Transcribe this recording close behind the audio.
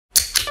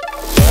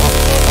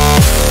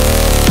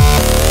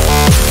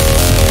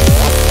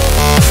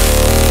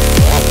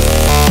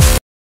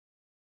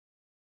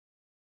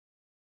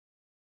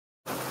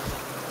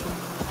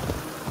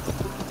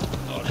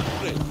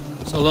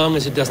long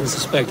as it doesn't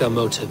suspect our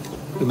motive,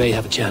 we may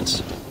have a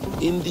chance.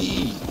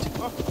 Indeed.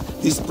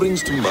 This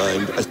brings to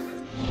mind a...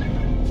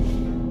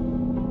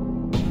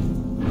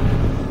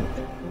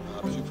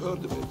 Have you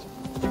heard of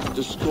it?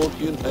 The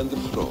Scorpion and the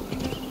Frog.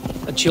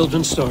 A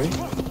children's story?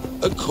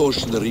 A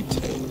cautionary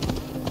tale.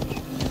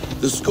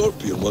 The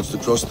Scorpion wants to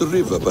cross the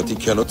river, but he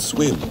cannot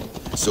swim,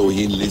 so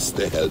he enlists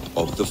the help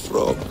of the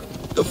Frog.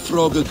 The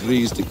Frog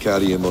agrees to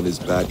carry him on his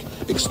back,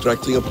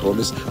 extracting a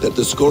promise that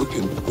the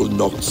Scorpion will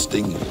not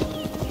sting him.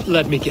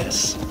 Let me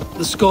guess.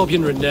 The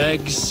Scorpion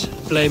reneges,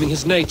 blaming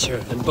his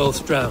nature, and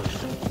both drown.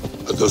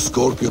 The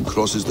Scorpion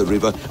crosses the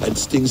river and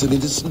stings an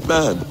innocent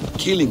man,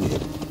 killing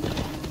him.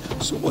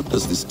 So what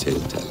does this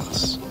tale tell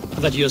us?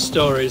 That your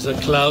stories are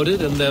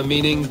clouded and their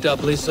meaning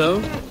doubly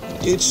so?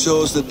 It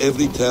shows that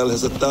every tale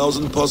has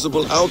 1,000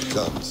 possible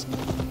outcomes,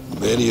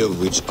 many of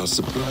which are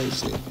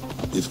surprising.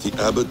 If the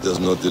abbot does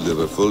not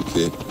deliver Folke,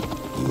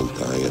 he will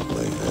die at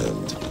my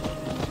hand.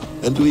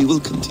 And we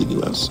will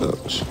continue our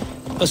search.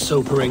 A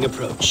sobering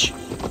approach.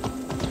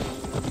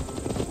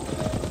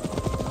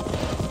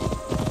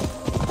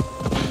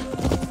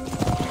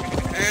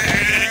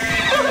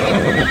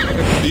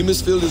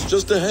 Beamisfield is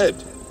just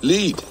ahead.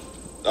 Lead.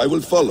 I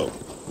will follow.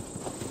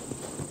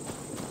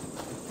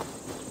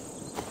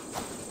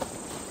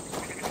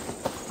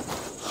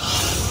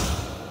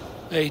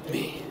 Aid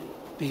me.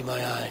 Be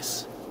my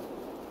eyes.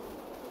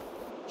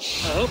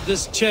 I hope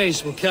this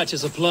chase will catch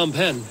us a plump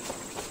hen.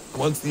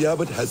 Once the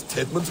abbot has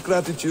Tedmund's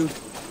gratitude,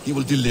 he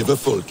will deliver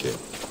Folke.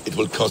 It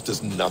will cost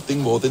us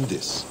nothing more than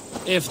this.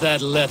 If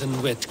that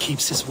leaden wit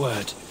keeps his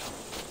word.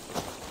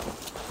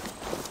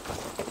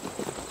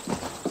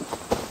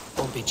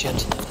 Won't be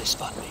gentle if they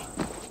spot me.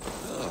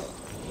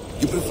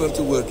 You prefer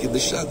to work in the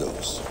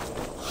shadows?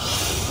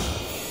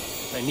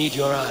 I need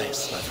your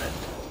eyes, my friend.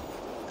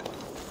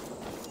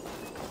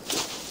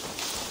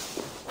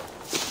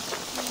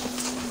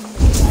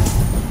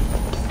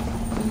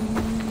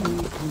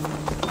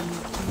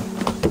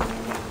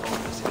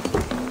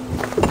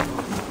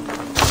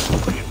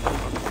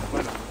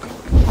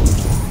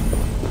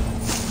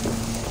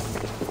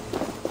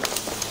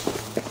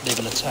 They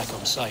will attack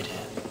on sight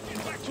here.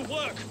 Get back to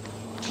work!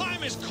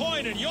 Time is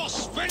coin and you're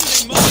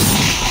spending money!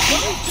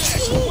 Don't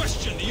dare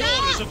question the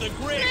orders of the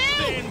great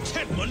Thane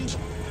Tedmund!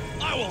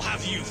 I will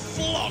have you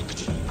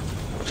flogged!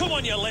 Come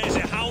on, you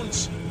lazy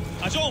hounds!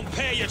 I don't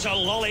pay you to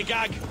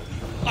lollygag!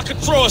 I could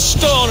throw a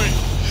stone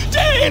and...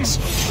 Danes!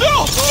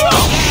 No! No!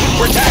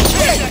 Protect me!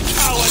 Get the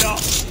coward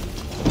up!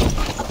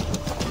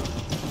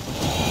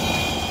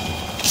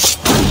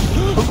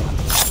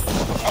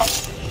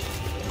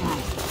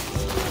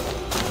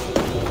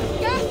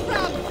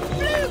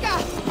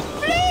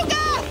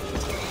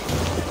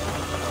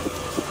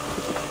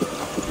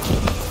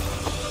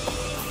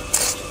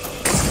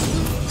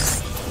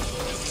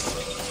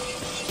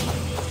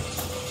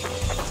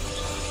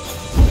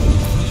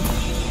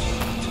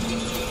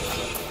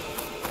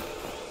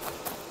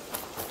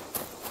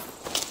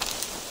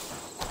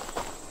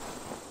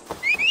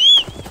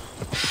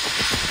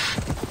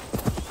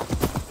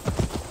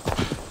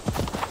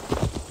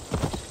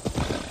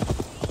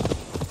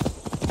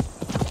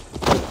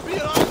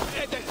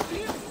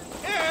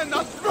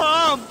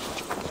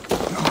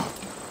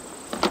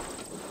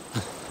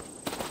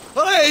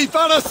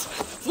 Vanas!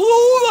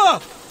 Flora!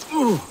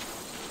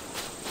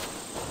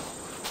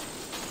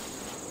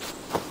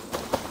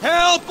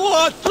 Help!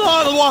 What?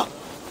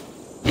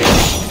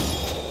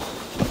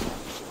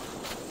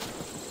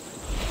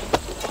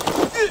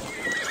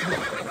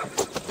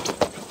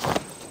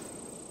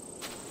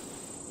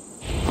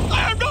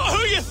 I am not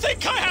who you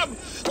think I am!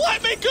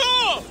 Let me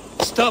go!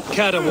 Stop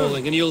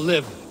caterwauling and you'll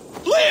live.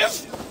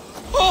 Live?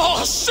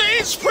 Oh,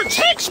 saints,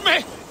 protect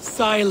me!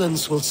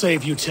 Silence will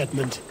save you,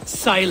 Tedmund.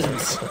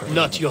 Silence,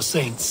 not your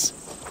saints.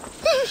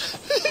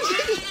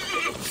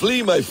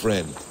 Flee, my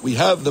friend. We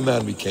have the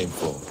man we came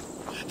for.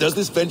 Does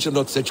this venture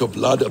not set your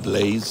blood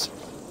ablaze?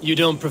 You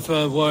don't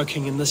prefer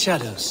working in the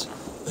shadows?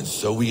 And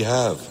so we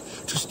have.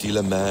 To steal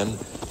a man,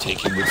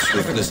 take him with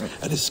swiftness,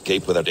 and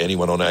escape without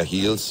anyone on our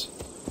heels?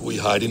 We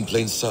hide in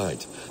plain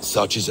sight.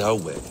 Such is our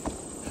way.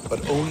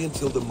 But only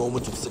until the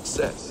moment of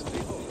success.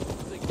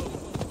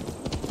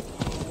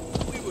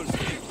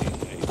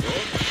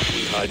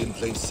 We hide in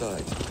plain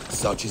sight.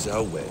 Such is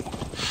our way.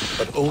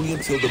 But only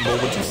until the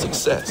moment of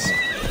success.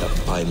 The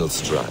final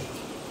strike.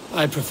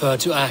 I prefer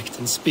to act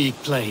and speak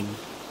plain.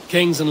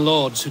 Kings and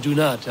lords who do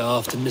not are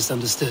often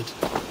misunderstood.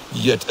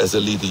 Yet as a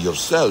leader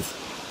yourself,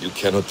 you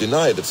cannot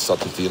deny that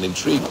subtlety and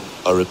intrigue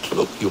are a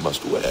cloak you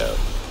must wear.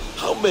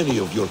 How many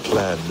of your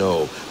clan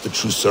know the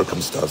true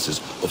circumstances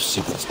of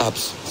Sigurd's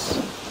absence?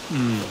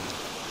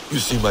 You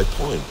see my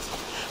point.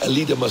 A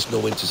leader must know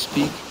when to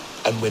speak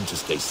and when to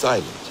stay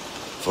silent.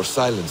 For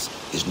silence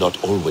is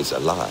not always a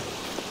lie.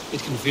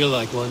 It can feel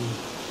like one.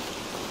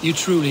 You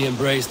truly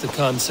embrace the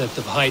concept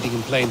of hiding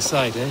in plain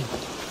sight, eh?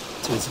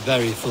 To its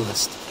very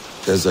fullest.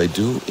 As I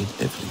do in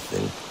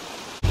everything.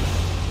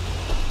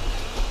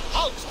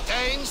 Halt,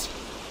 Danes!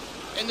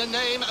 In the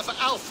name of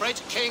Alfred,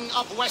 King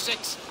of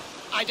Wessex,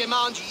 I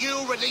demand you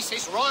release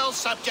his royal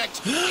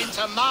subject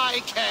into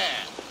my care.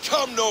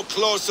 Come no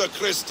closer,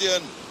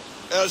 Christian,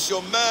 else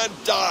your man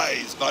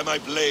dies by my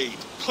blade.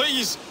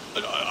 Please,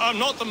 I'm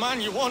not the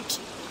man you want.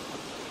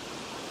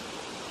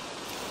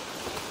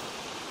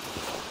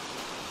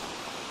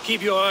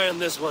 Keep your eye on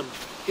this one.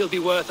 He'll be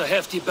worth a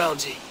hefty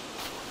bounty.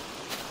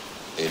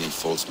 Any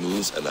false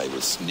moves, and I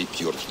will snip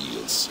your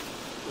heels.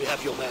 We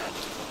have your man.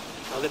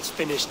 Now let's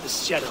finish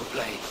this shadow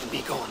play and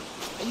be gone.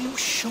 Are you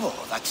sure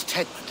that's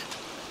Tedmund?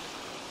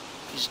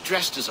 He's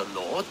dressed as a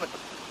lord, but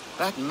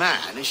that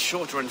man is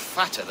shorter and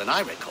fatter than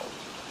I recall.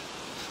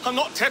 I'm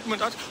not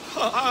Tedmund.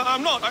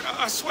 I'm not.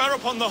 I swear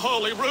upon the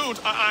Holy Rood,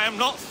 I am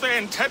not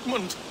Thane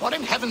Tedmund. What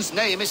in heaven's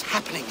name is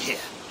happening here?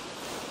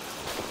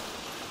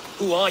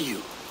 Who are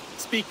you?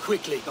 Speak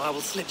quickly, or I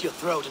will slit your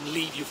throat and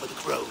leave you for the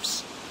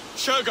crows.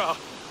 Shergar.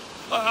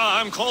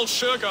 I'm called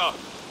Shergar.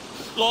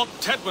 Lord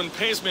Tedmund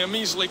pays me a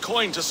measly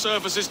coin to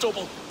serve as his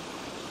double.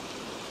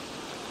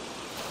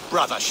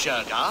 Brother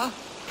Shergar,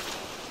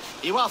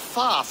 you are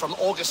far from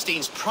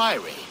Augustine's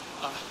priory.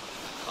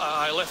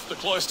 I left the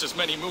cloisters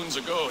many moons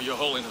ago, Your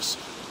Holiness.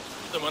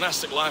 The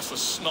monastic life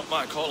was not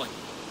my calling.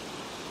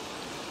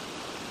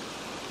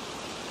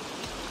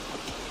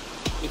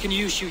 We can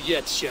use you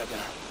yet,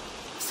 Shergar.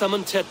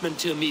 Summon Tedmund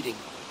to a meeting.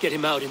 Get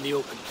him out in the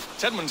open.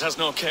 Tedmund has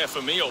no care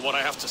for me or what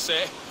I have to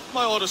say.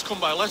 My orders come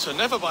by letter,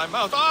 never by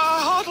mouth. I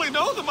hardly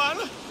know the man.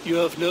 You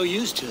have no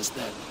use to us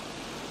then.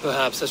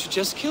 Perhaps I should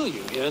just kill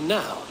you here and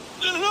now.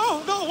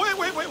 No, wait.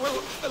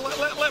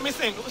 Let me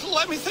think.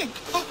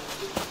 Oh,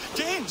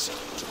 Danes.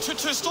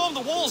 To storm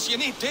the walls, you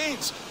need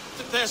Danes.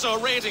 There's a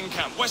raiding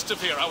camp west of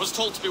here I was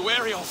told to be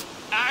wary of.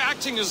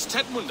 Acting as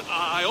Tedmund,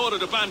 I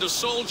ordered a band of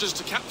soldiers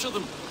to capture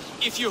them.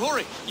 If you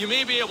hurry, you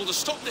may be able to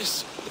stop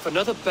this. If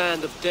another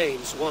band of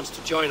Danes wants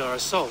to join our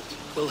assault,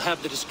 we'll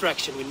have the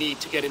distraction we need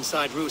to get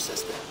inside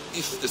Rochester.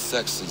 If the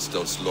Saxons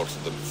don't slaughter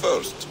them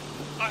first.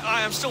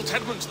 I am still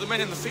Tedmund to the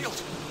men in the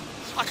field.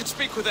 I could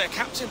speak with their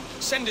captain,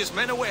 send his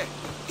men away.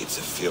 It's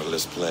a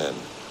fearless plan.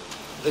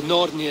 The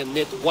Nordnir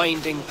knit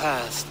winding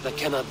paths that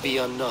cannot be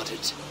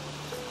unknotted.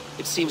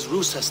 It seems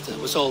Rochester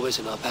was always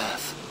in our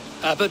path.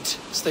 Abbot,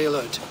 stay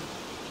alert.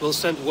 We'll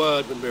send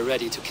word when we're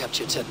ready to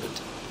capture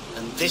Tedmund.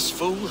 And this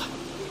fool?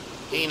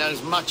 He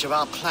knows much of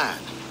our plan.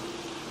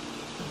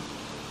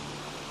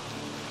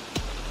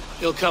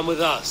 He'll come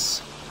with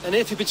us. And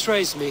if he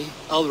betrays me,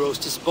 I'll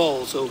roast his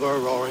balls over a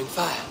roaring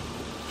fire.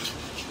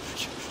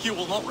 You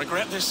will not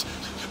regret this.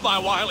 My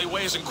wily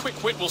ways and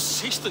quick wit will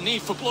cease the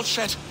need for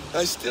bloodshed.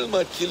 I still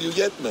might kill you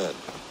yet, man.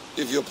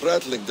 If your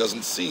prattling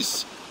doesn't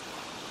cease.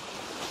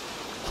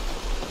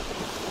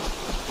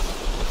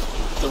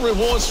 The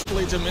reward's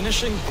fully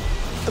diminishing.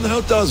 And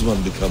how does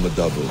one become a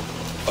double?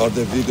 Are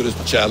there vigorous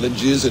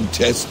challenges and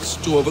tests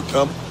to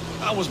overcome?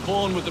 I was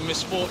born with the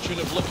misfortune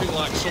of looking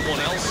like someone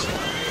else.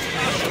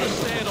 I should have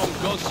stayed on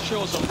God's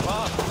chosen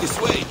path. This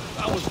way.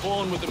 I was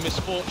born with the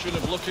misfortune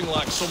of looking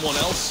like someone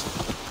else.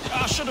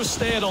 I should have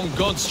stayed on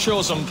God's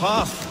chosen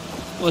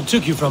path. What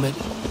took you from it?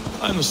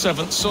 I'm the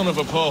seventh son of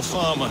a poor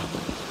farmer,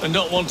 and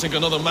not wanting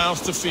another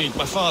mouth to feed,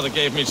 my father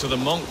gave me to the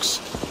monks.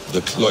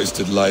 The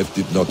cloistered life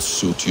did not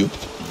suit you?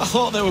 I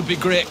thought there would be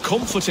great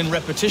comfort in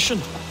repetition,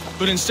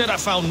 but instead I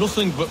found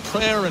nothing but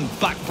prayer and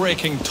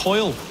back-breaking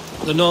toil.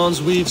 The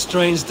Norns weave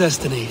strange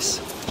destinies.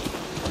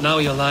 Now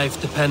your life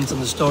depends on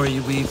the story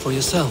you weave for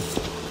yourself.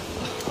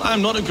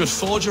 I'm not a good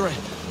forgery.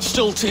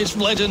 Stilted,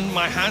 leaden,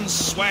 my hands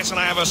sweat, and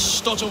I have a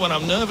stutter when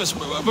I'm nervous,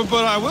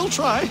 but I will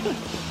try.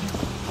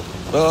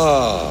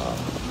 Ah,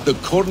 the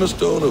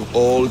cornerstone of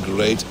all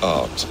great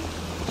art.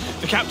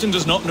 The captain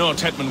does not know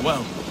Tedmund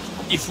well.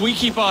 If we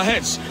keep our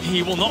heads,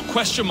 he will not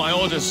question my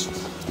orders.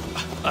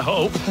 I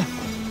hope.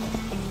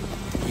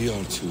 We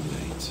are too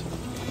late.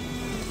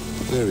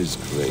 There is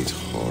great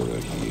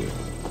horror here.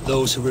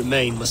 Those who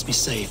remain must be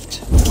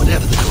saved,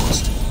 whatever the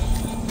cost.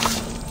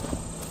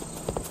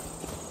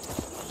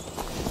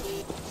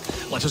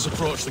 Let us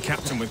approach the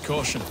captain with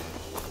caution.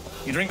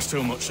 He drinks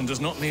too much and does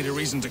not need a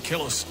reason to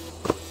kill us.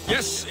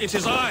 Yes, it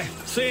is I,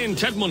 Thane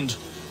Tedmund,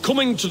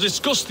 coming to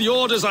discuss the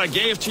orders I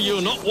gave to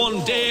you not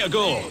one day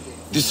ago.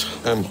 This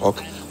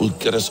hamhock will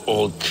get us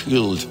all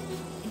killed.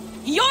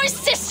 Your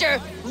sister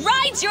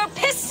rides your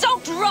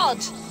piss-soaked rod!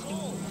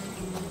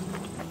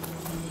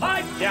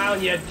 Pipe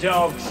down, you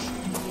dogs!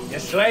 You're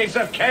slaves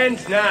of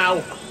Kent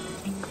now!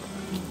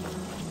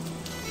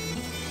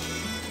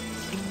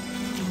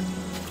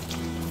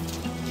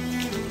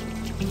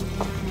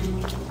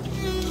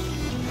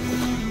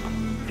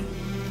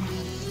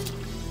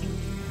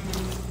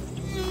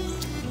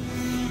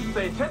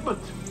 Say, Tedmund,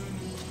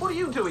 what are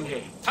you doing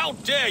here? How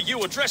dare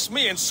you address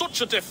me in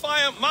such a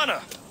defiant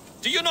manner?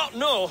 Do you not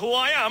know who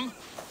I am?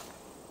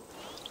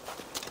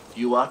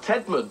 You are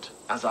Tedmund,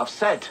 as I've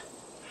said.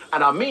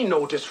 And I mean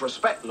no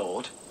disrespect,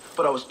 Lord,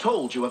 but I was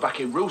told you were back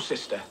in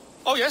Rochester.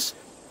 Oh, yes?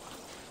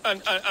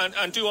 And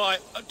do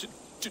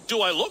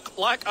I look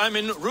like I'm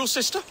in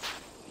Rochester?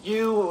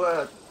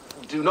 You,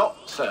 do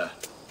not, sir.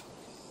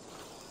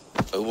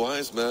 A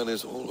wise man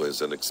is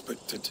always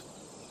unexpected.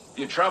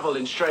 You travel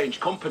in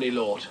strange company,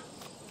 Lord.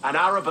 An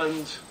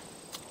Araband,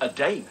 A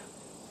Dane?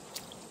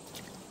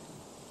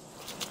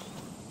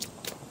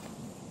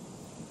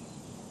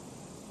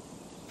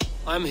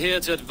 I'm here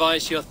to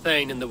advise your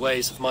Thane in the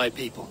ways of my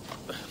people.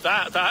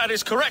 That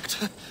is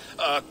correct.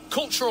 A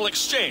cultural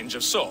exchange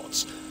of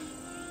sorts.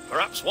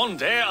 Perhaps one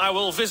day I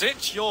will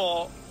visit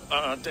your,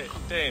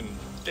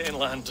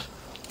 Daneland.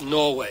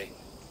 Norway.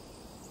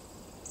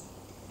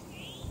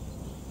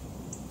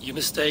 You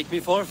mistake me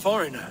for a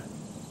foreigner.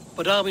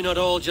 But are we not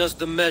all just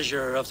the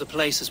measure of the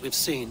places we've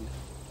seen?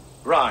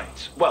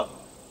 Right. Well,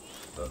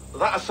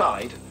 that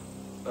aside,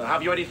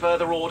 have you any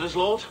further orders,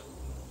 Lord?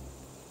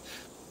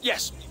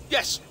 Yes.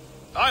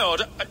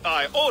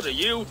 I order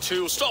you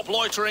to stop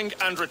loitering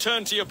and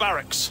return to your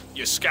barracks,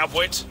 you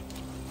scabwit.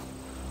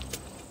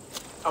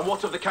 And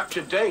what of the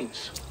captured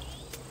Danes?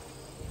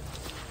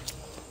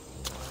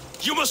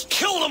 You must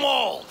kill them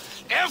all!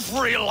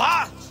 Every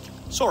last...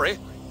 Sorry,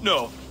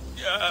 no.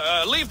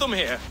 Leave them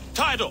here,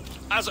 tied up,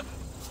 as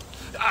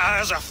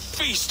a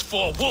feast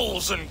for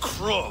wolves and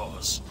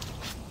crows.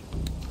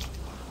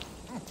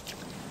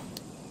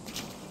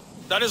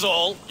 That is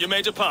all. You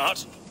may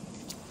depart.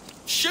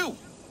 Shoo!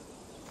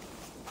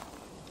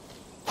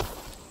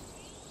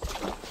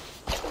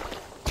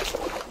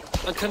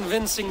 A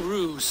convincing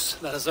ruse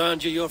that has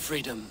earned you your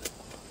freedom.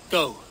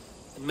 Go,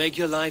 and make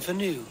your life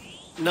anew,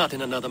 not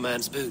in another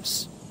man's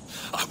boots.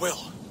 I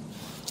will.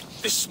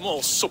 This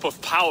small sup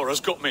of power has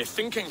got me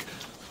thinking.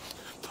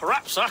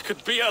 Perhaps I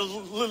could be a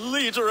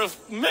leader of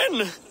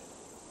men.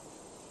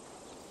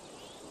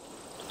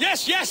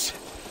 Yes!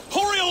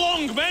 Hurry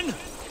along, men!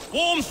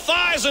 Warm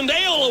thighs and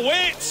ale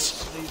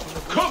awaits!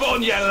 Come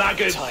on, you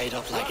laggard! Tied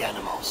up like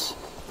animals.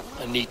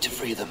 I need to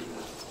free them.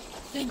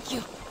 Thank you.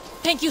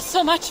 Thank you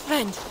so much,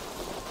 friend.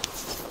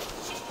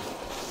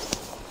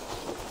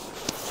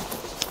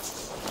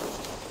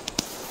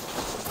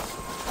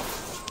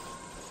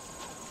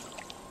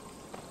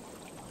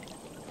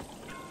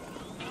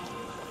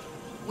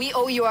 We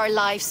owe you our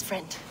lives,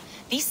 friend.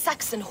 These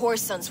Saxon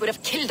whoresons would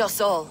have killed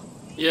us all.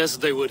 Yes,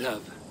 they would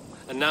have.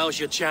 And now's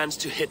your chance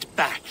to hit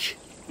back.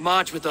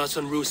 March with us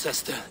on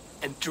Roosester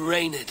and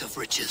drain it of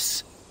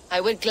riches. I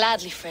would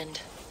gladly, friend.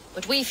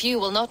 But we few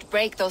will not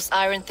break those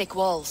iron-thick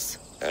walls.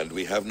 And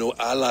we have no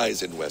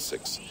allies in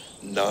Wessex.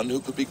 None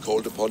who could be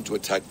called upon to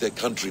attack their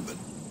countrymen.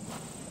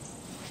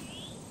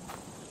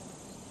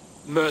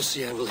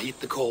 Mercia will heed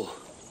the call.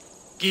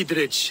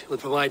 Gidrich will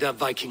provide our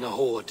Viking a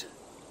horde.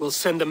 We'll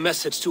send a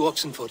message to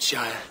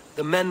Oxenfordshire.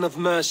 The men of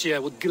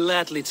Mercia would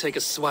gladly take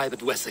a swipe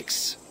at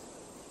Wessex.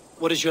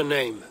 What is your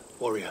name,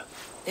 warrior?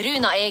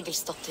 Runa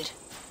Egilsdotter.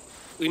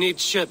 We need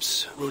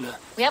ships, Runa.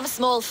 We have a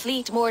small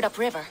fleet moored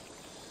upriver,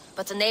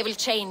 but the naval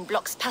chain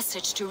blocks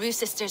passage to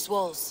Roosester's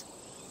walls.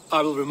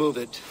 I will remove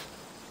it,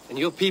 and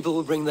your people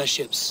will bring their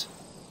ships.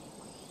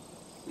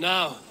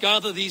 Now,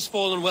 gather these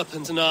fallen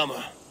weapons and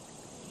armor.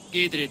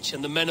 Gidrich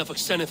and the men of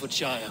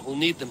Oxenfordshire will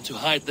need them to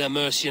hide their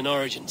Mercian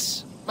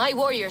origins. My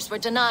warriors were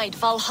denied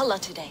Valhalla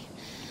today.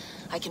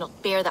 I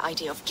cannot bear the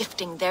idea of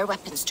gifting their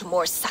weapons to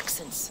more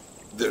Saxons.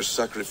 Their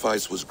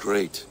sacrifice was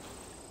great.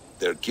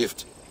 Their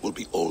gift will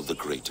be all the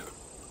greater.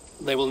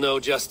 They will know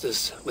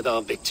justice with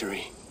our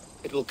victory.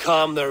 It will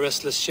calm their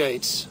restless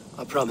shades,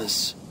 I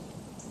promise.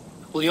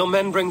 Will your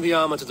men bring the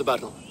armor to the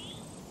battle?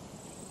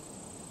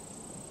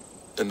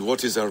 And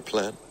what is our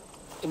plan?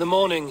 In the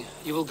morning,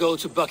 you will go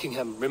to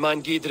Buckingham,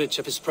 remind Gidrich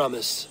of his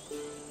promise.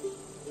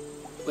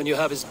 When you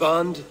have his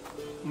bond,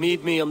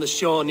 meet me on the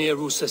shore near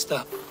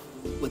Roosester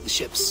with the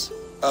ships.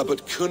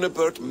 Abbot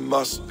Cunibert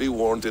must be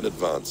warned in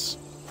advance.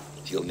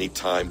 He'll need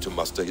time to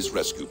muster his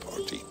rescue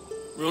party.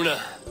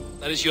 Runa,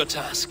 that is your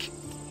task.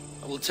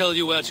 I will tell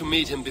you where to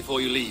meet him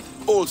before you leave.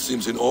 All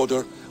seems in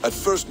order. At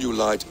first new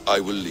light, I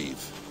will leave.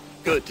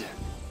 Good.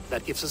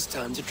 That gives us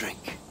time to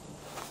drink.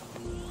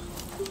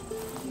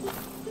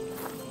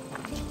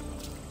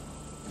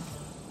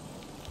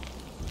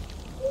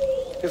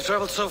 You've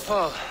traveled so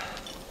far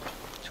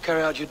to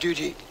carry out your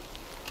duty.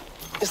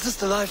 Is this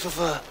the life of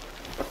a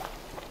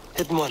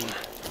hidden one?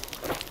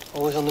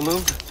 Always on the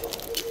move?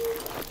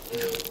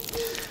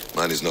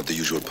 Mine is not the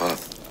usual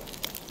path.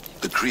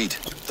 The Creed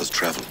does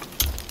travel.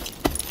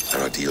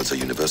 Our ideals are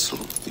universal.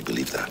 We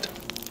believe that.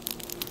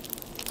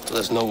 So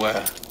there's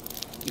nowhere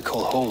you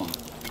call home?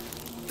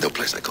 No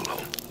place I call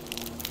home.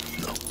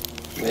 No.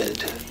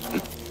 Mid.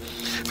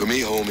 For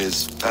me, home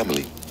is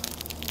family.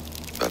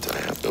 But I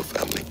have no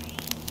family.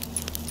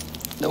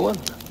 No one?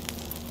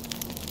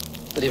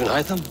 Not even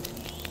Hytham?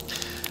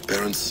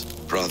 Parents,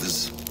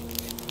 brothers,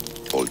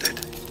 all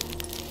dead.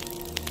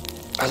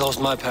 I lost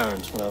my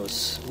parents when I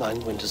was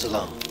 9 winters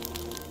alone.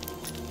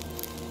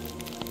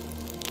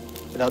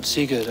 Without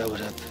Sigurd, I would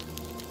have...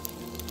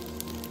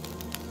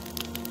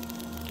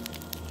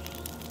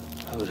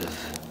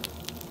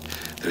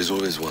 There is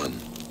always one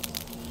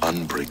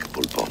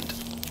unbreakable bond.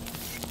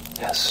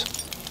 Yes.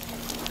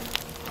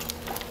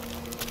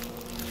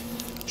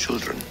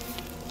 Children.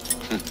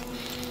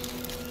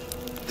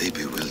 They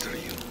bewilder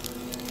you.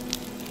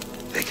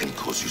 They can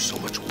cause you so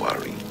much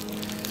worry.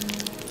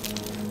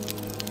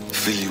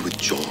 Fill you with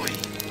joy.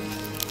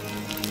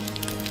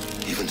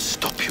 Even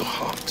stop your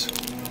heart.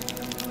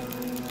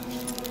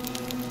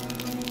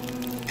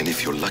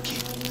 if you're lucky,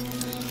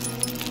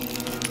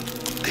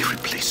 they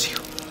replace you.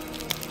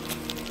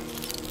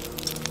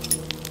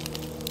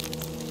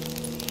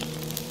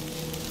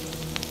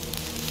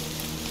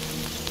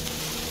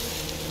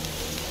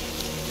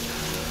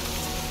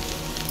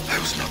 I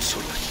was not so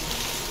lucky.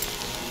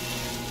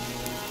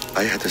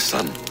 I had a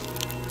son.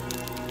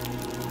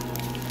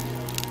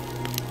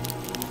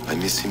 I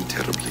miss him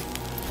terribly.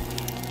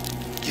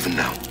 Even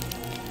now.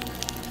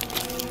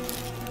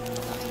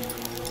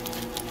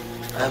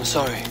 I'm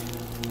sorry,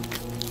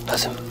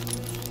 Basim.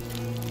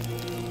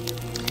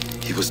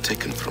 He was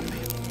taken from me.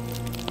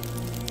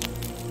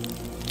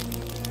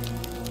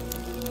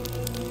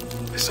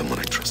 By someone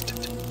I trusted.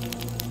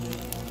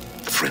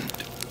 A friend,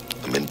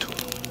 a mentor.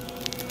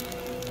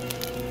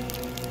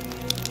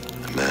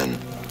 A man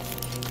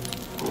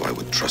who I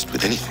would trust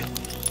with anything.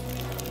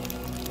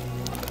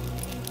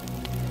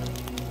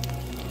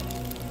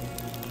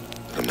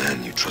 But a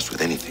man you trust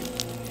with anything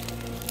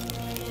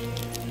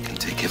can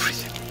take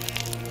everything.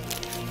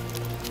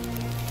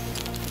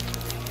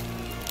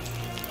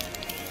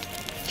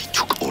 He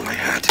took all I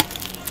had.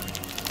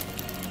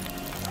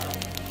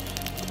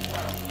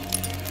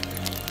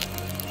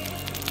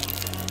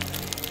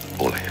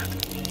 All I had.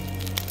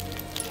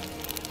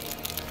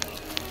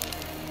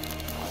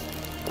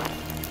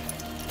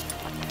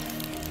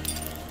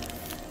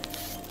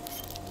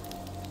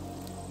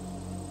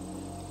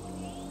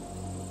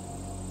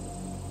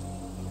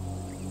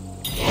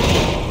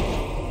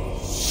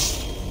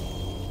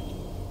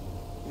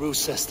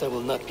 Rochester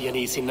will not be an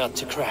easy nut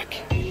to crack.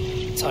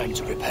 Time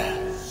to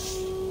prepare.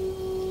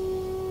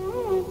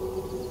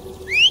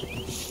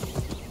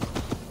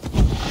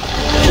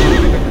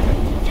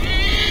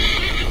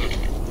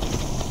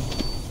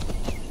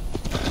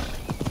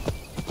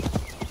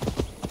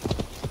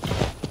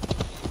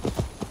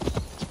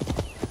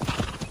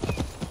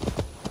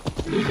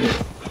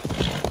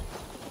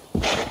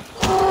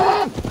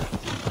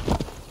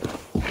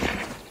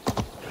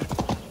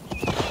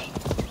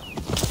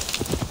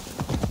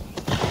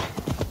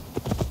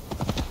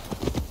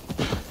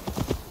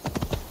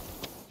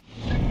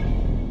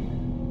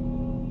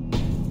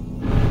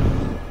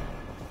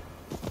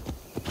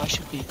 I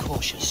should be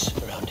cautious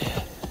around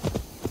here.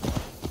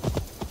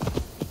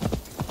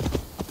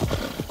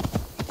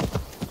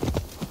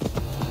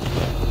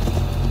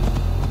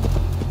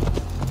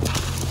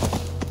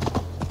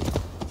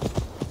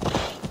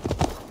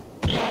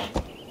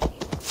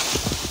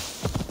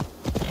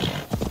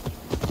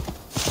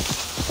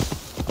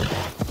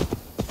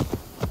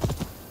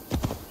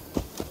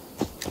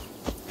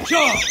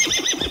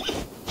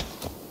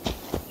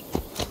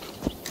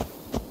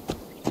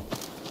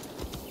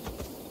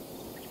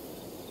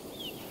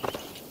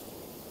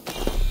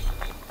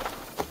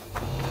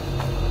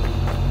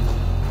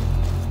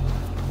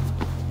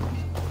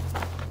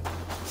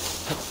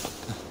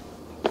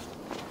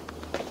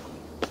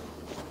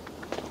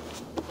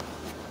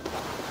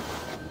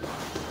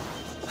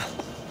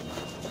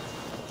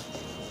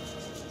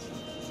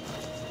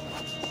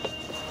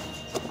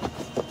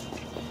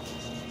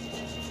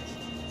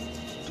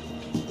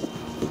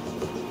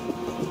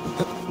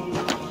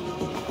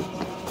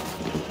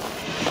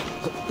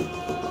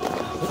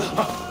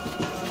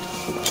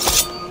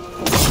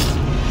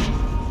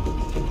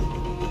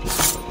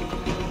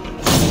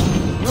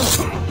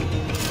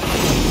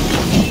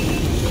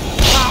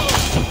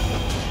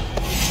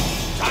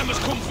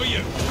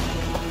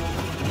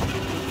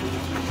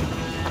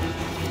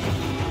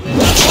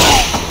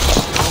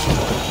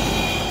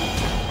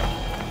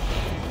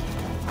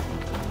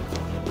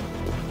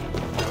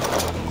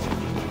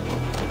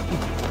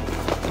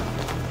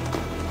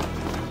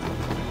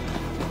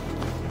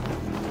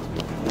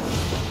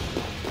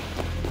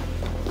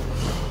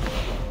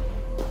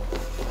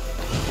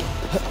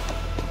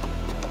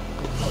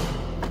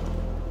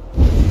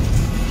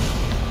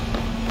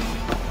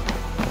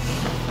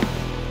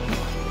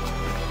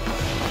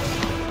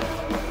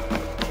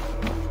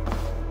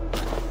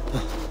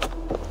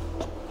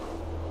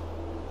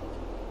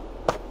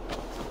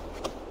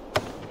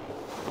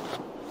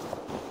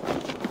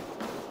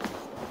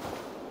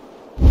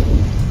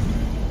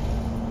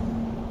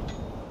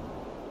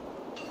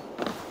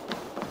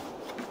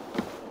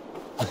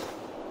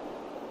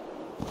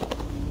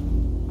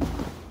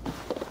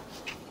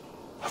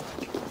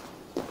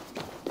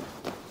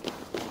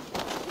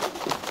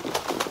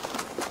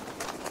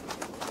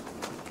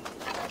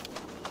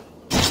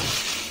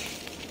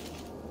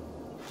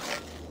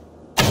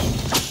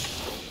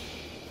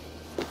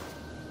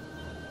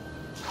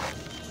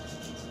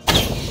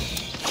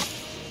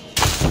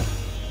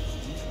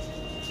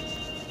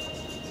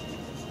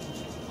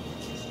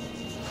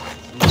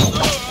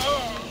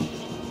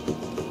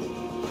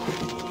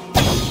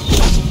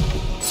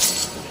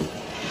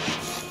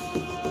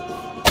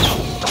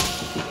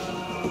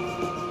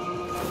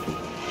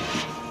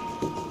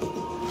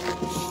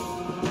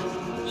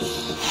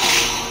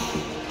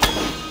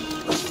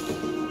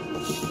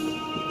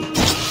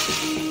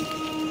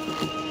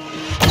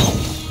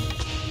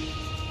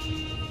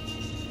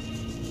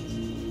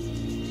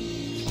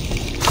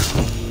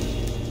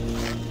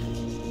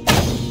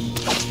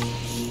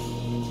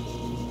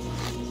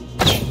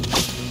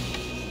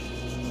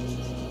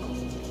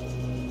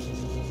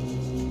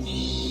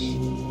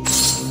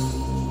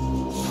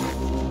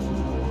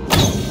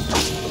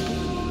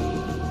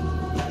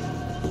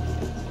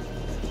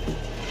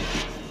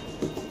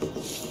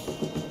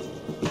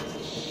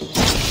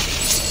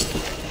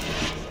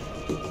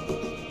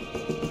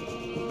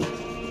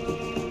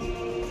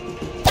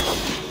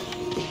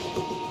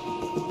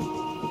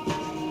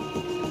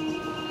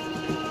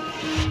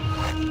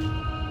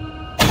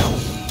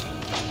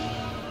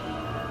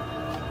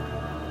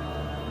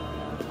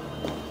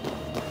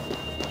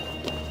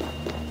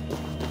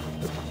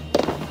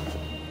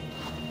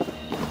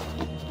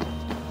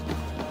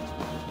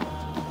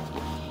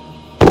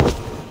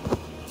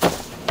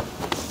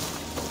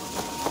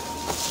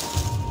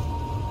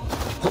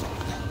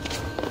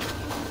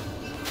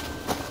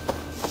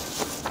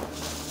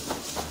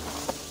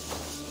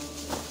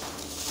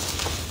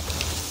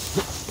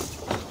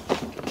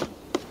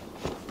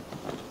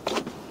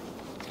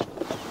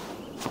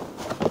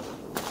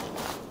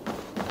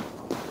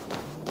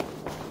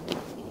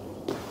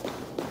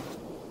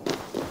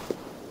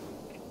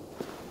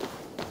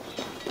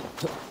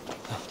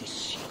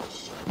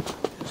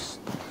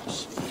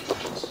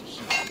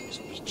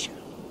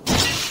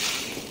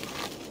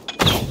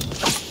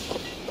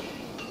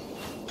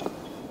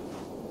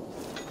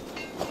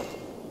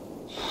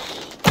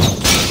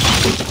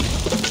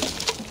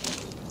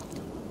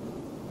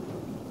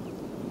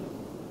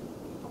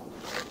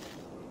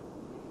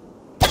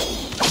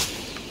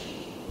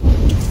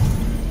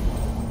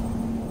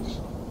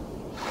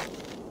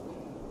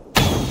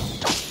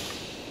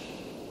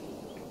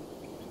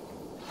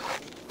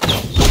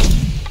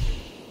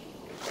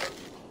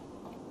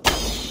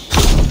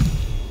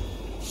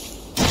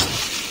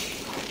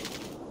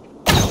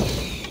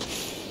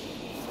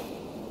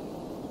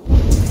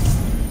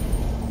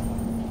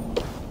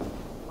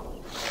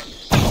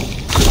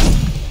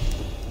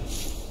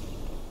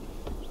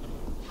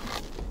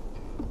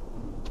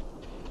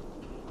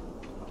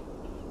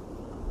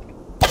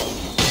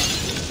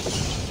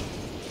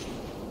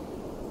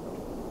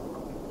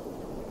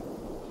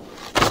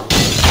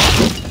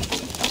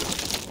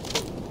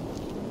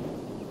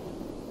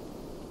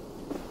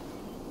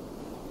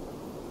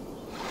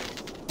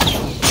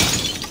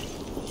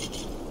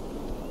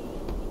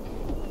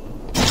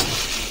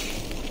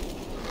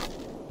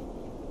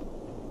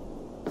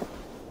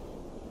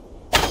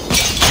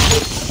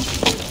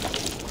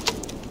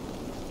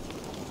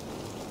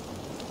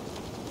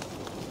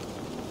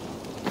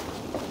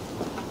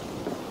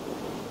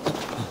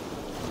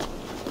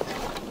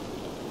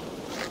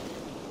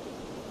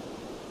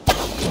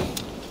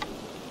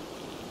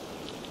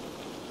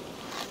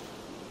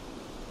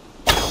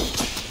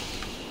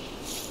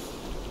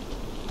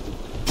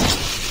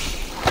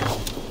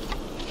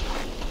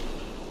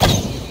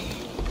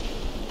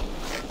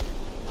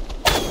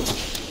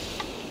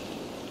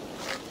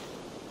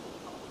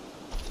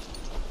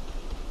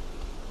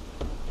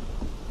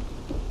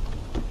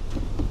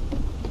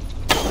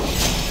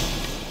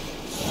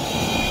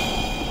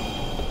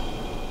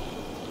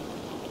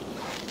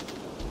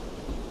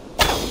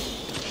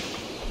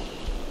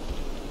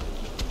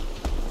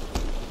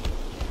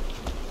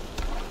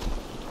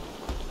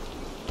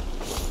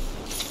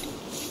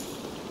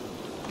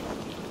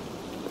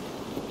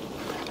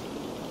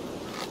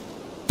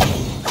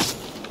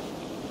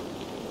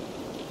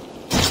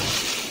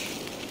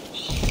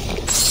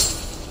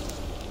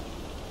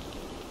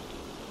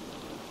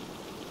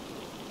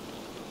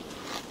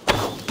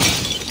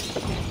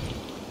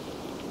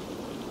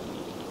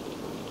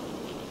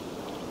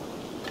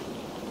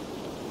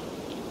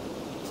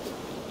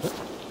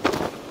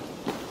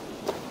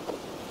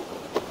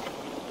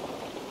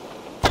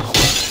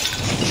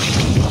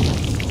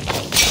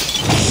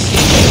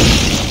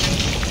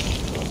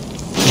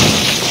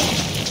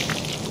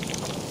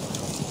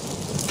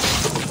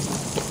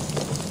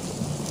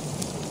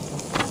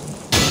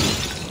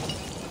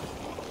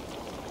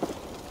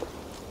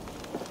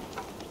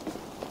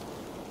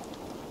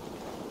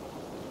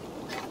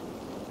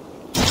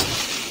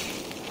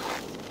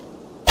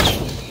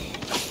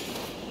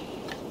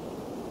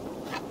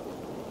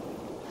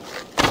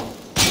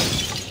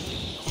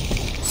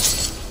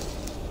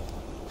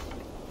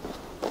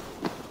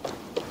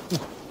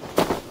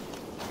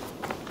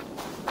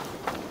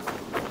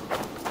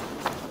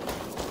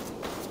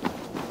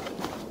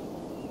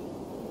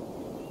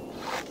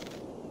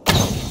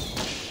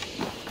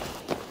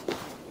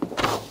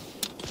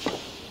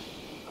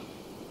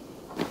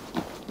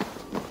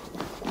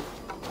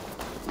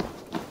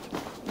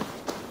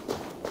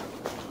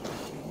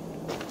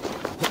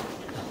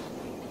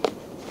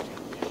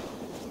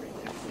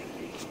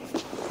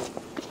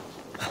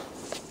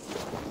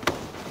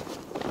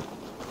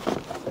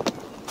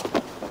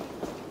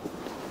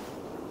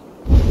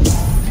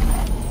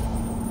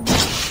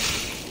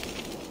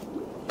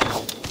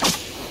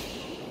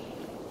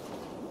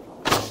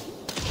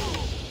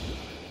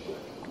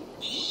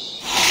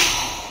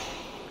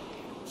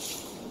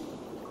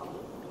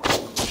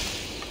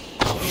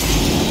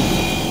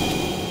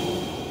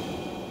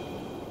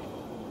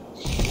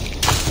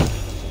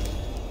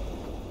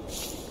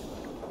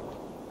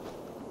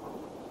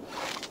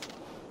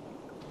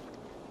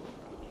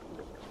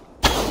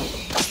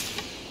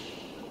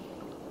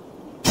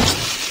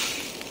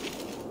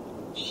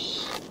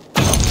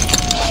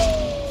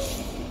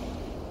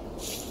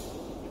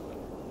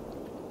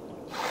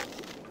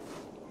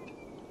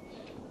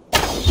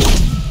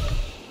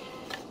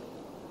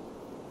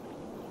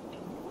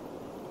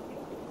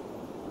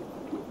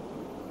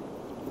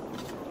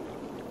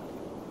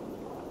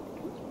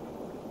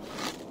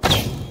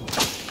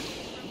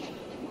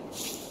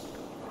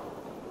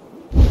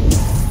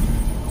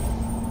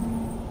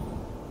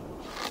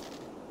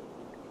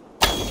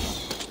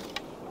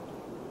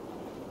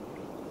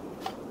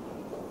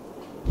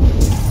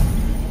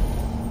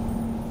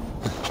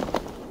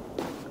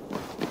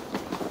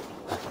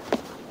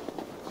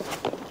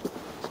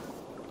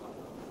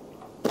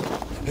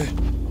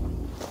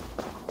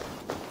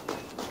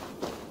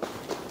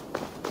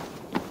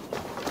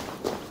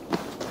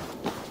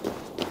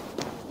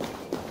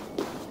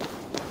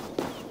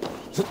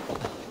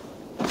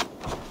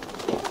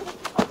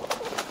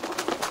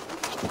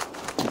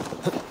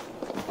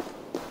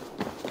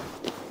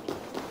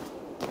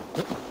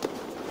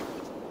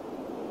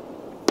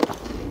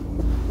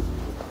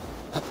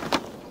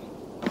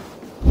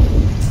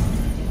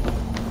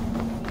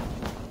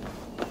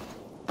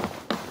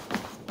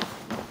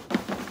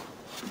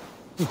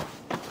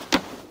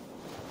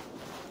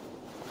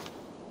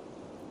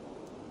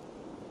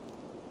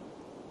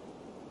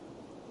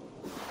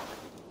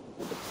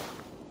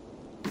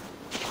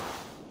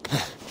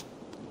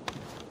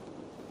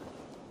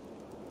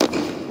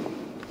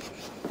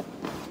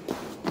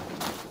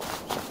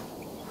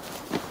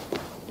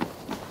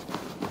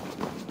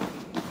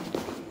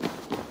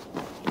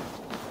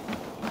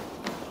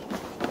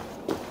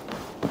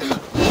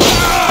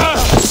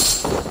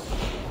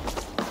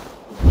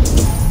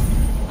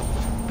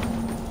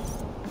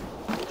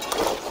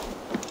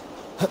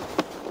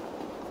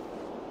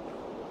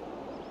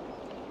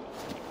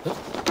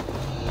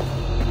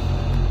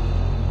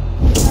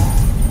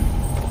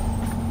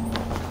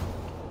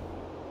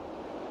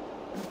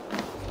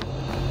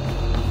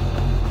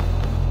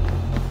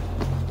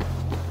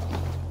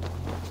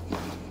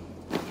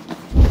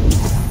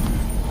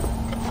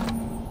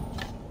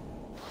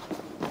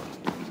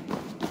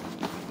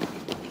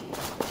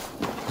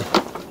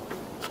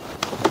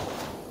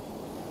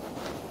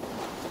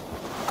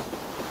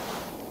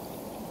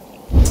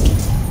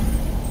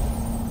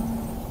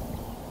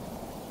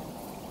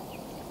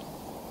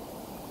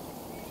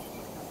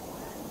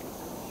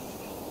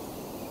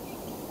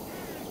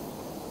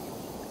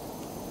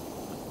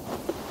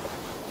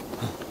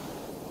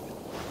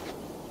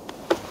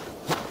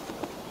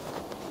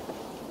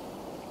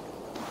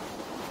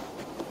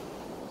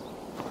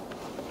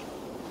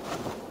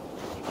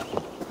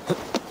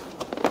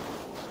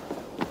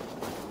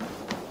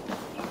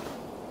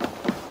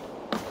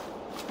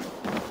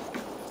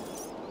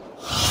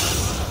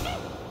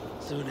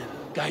 Sunan,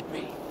 guide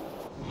me.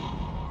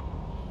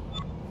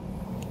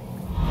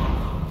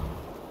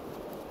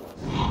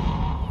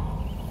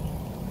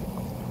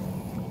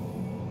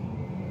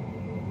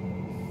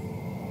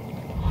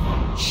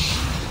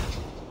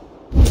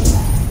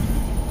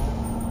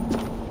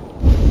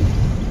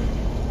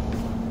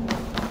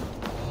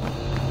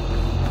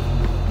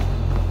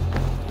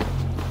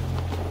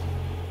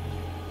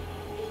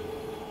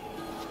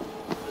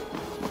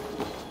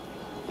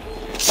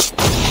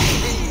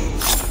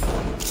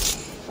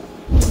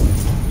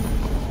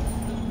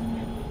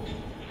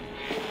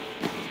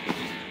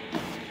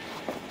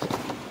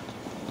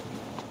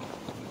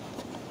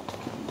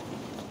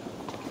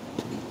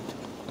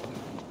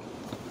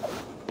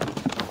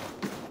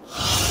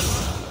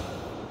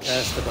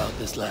 Cast about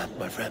this land,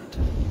 my friend.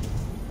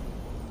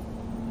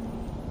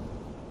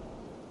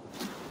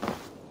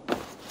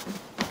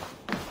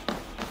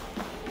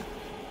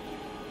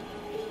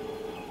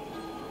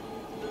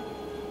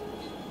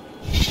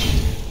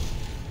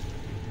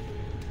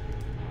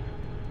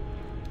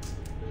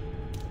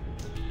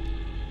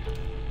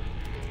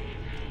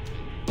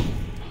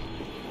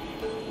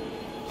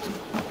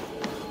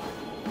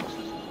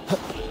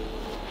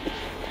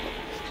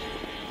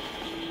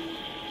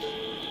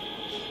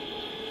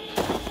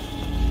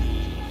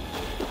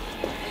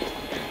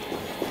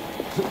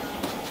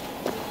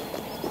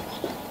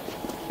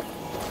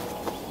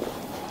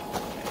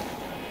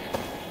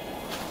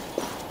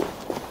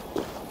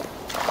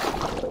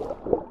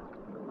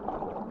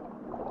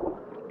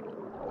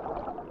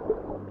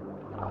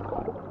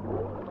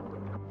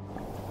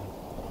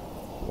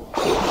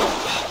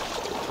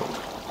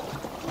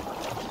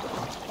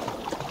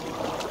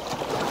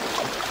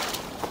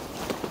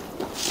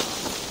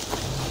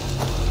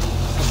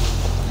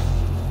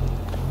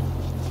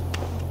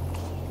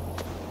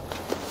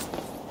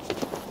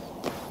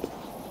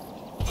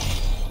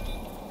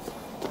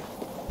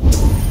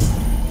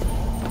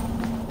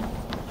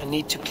 I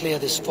need to clear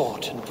this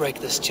fort and break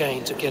this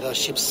chain to get our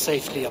ships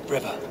safely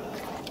upriver.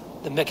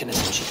 The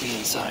mechanism should be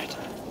inside.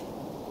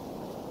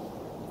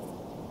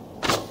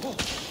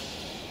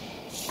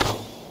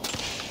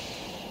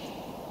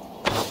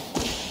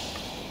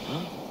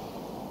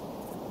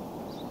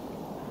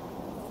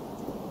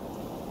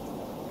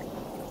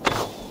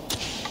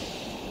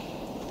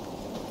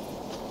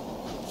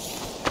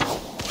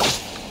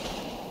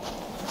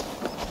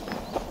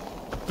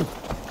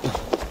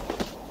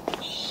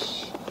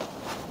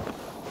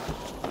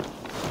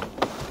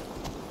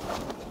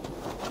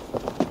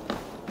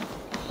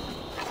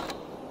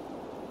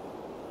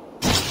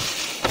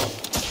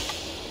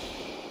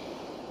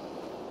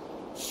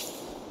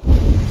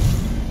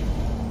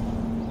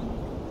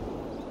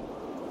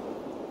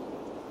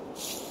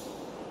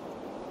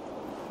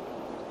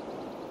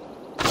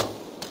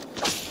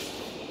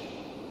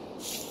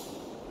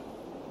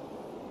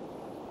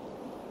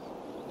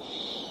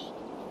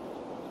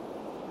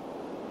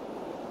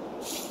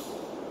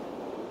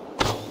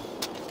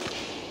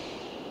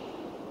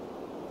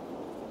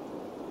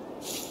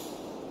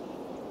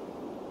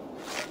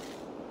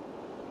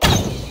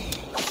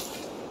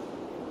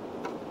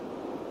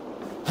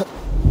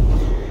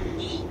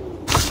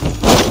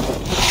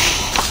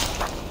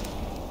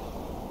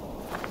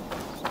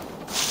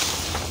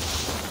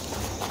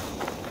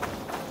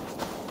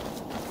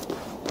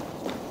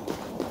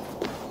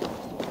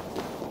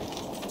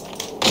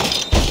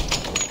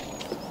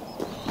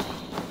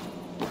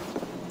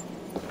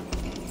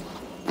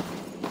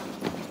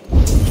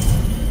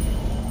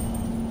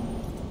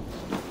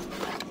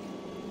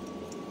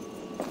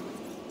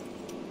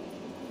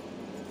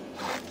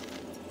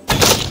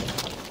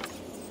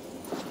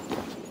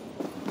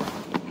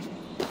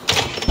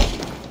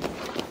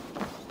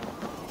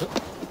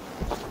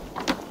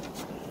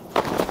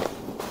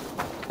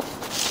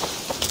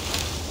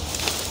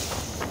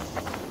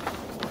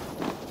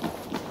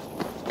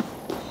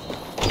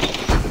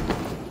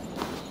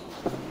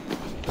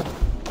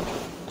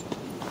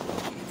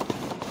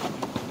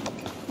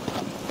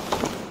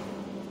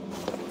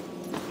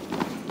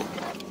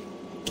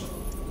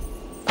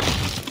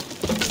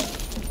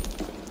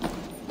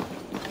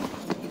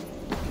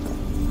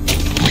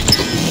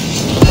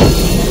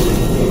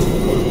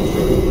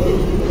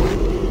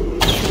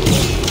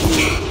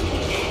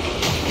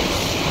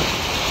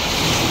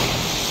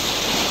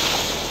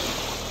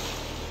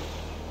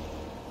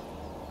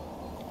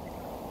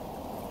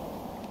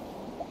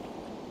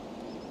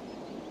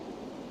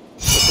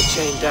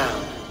 chain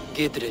down,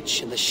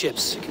 Gidrich and the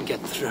ships can get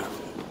through.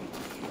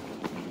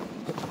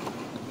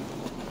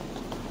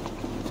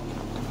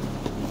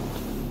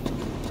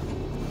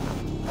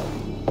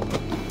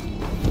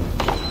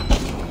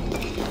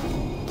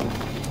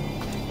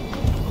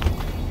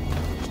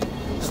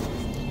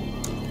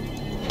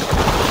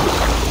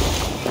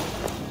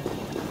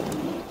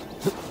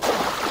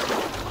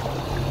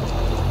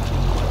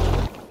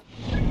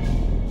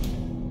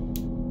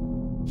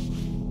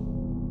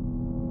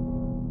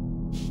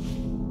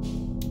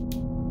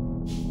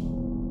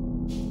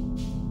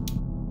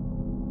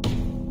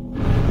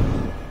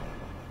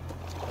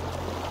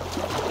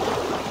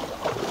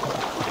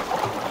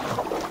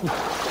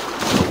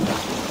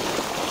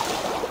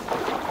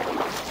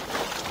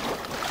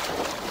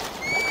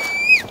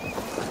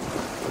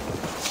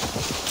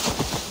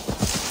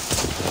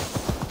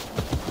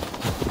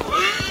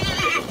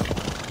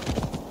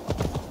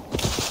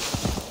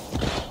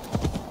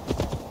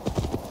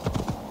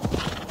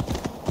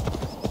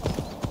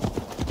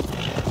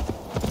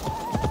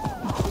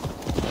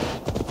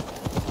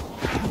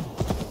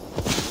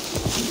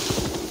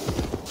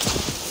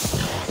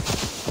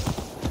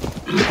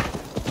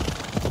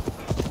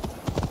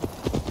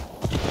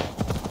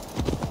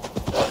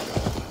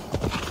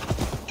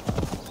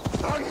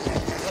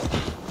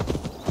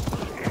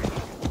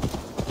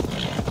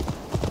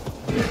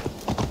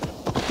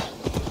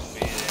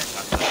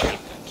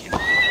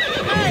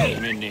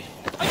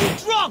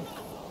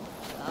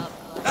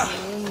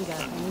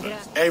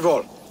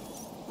 Eivor,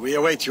 we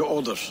await your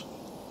orders.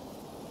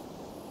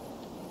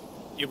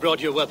 You brought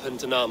your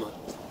weapons and armor.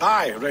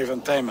 Aye,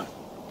 Raven Tamer.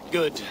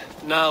 Good.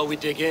 Now we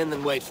dig in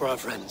and wait for our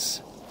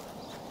friends.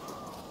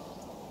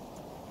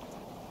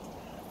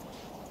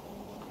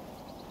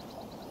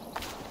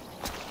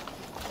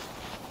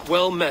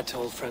 Well met,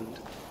 old friend.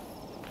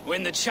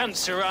 When the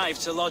chance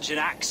arrived to lodge an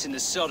axe in the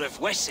sod of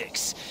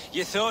Wessex,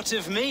 you thought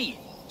of me.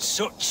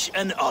 Such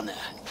an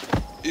honor.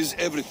 Is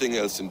everything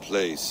else in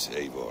place,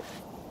 Eivor?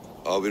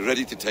 Are we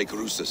ready to take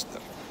Rochester?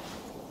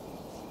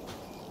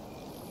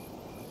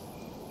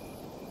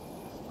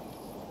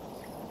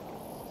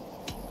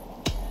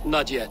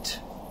 Not yet.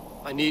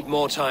 I need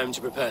more time to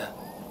prepare.